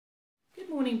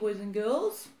morning, boys and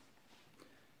girls.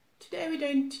 Today we're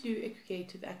going to do a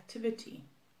creative activity.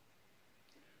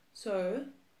 So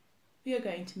we are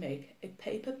going to make a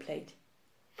paper plate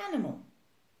animal,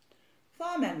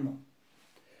 farm animal.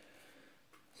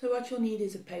 So what you'll need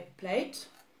is a paper plate,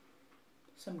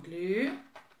 some glue,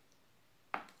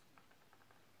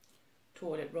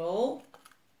 toilet roll,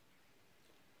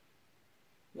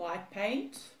 white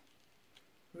paint,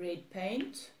 red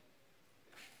paint,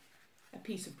 a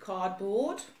piece of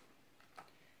cardboard,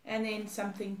 and then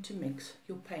something to mix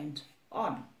your paint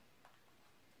on.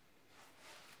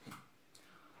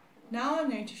 Now I'm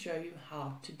going to show you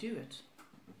how to do it.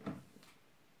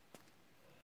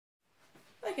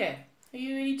 Okay, are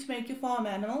you ready to make your farm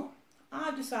animal?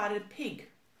 I've decided a pig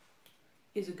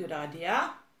is a good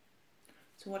idea.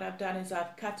 So what I've done is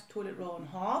I've cut the toilet roll in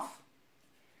half,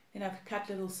 and I've cut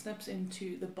little snips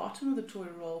into the bottom of the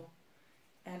toilet roll,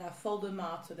 and I fold them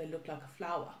out so they look like a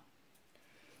flower.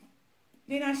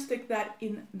 Then I stick that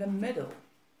in the middle.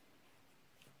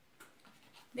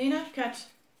 Then I've cut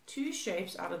two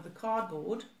shapes out of the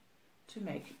cardboard to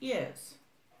make ears.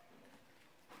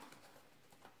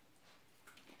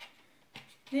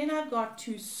 Then I've got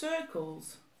two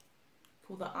circles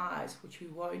for the eyes, which we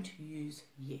won't use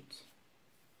yet.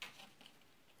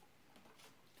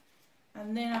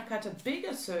 And then I cut a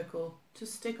bigger circle to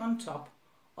stick on top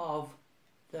of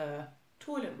the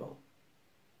toilet roll.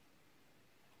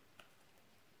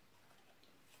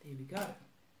 There we go.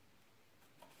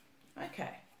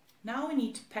 Okay, now we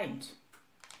need to paint.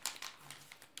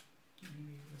 Let me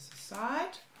move this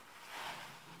aside.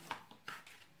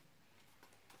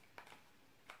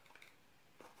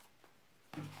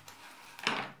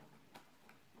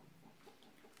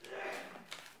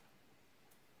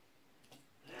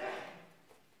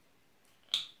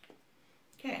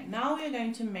 Okay, now we are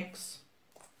going to mix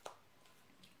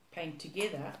paint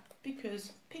together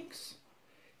because pigs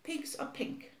are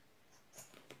pink.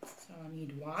 So I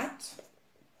need white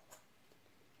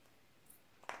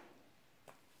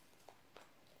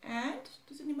and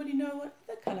does anybody know what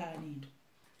other colour I need?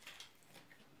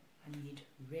 I need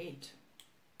red.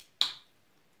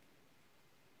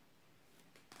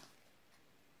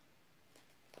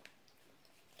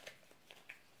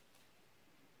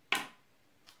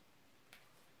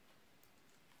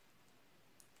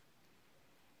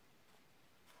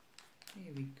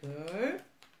 There we go.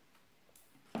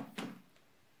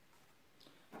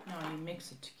 Now we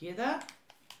mix it together.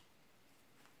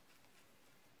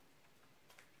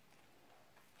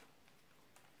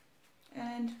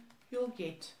 And you'll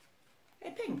get a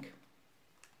pink.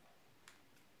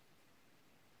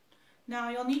 Now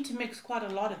you'll need to mix quite a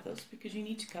lot of this because you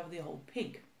need to cover the whole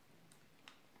pig.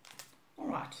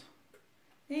 Alright,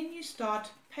 then you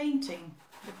start painting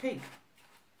the pig.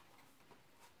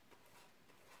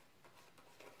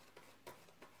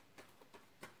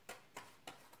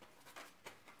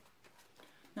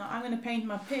 Now I'm going to paint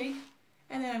my pig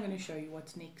and then I'm going to show you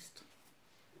what's next.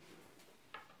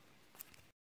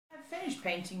 I've finished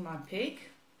painting my pig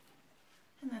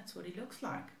and that's what he looks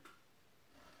like.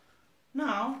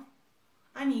 Now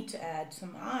I need to add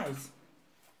some eyes.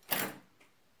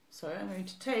 So I'm going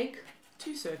to take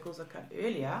two circles I cut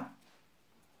earlier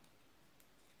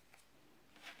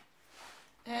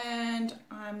and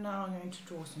I'm now going to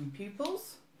draw some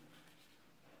pupils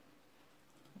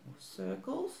or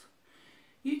circles.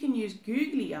 You can use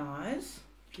googly eyes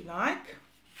if you like.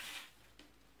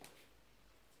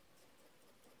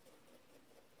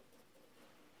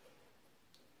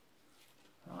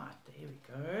 Right, there we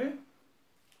go.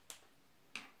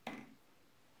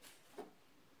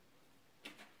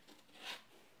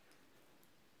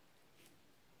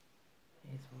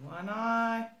 There's one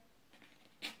eye.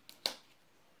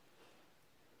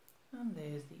 And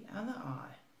there's the other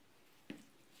eye.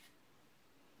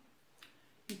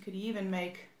 You could even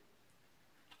make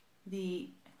the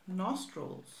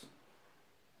nostrils.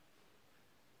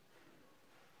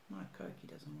 My Koki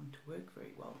doesn't want to work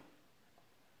very well.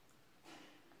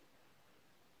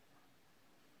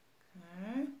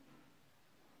 Okay.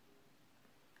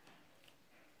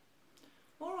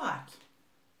 All right.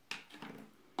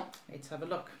 Let's have a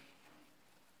look.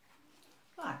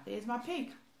 Right, there's my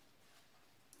pig.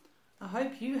 I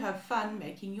hope you have fun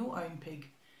making your own pig.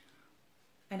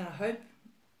 And I hope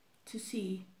to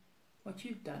see what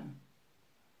you've done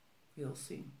real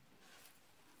soon.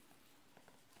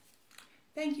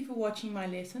 Thank you for watching my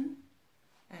lesson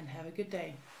and have a good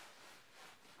day.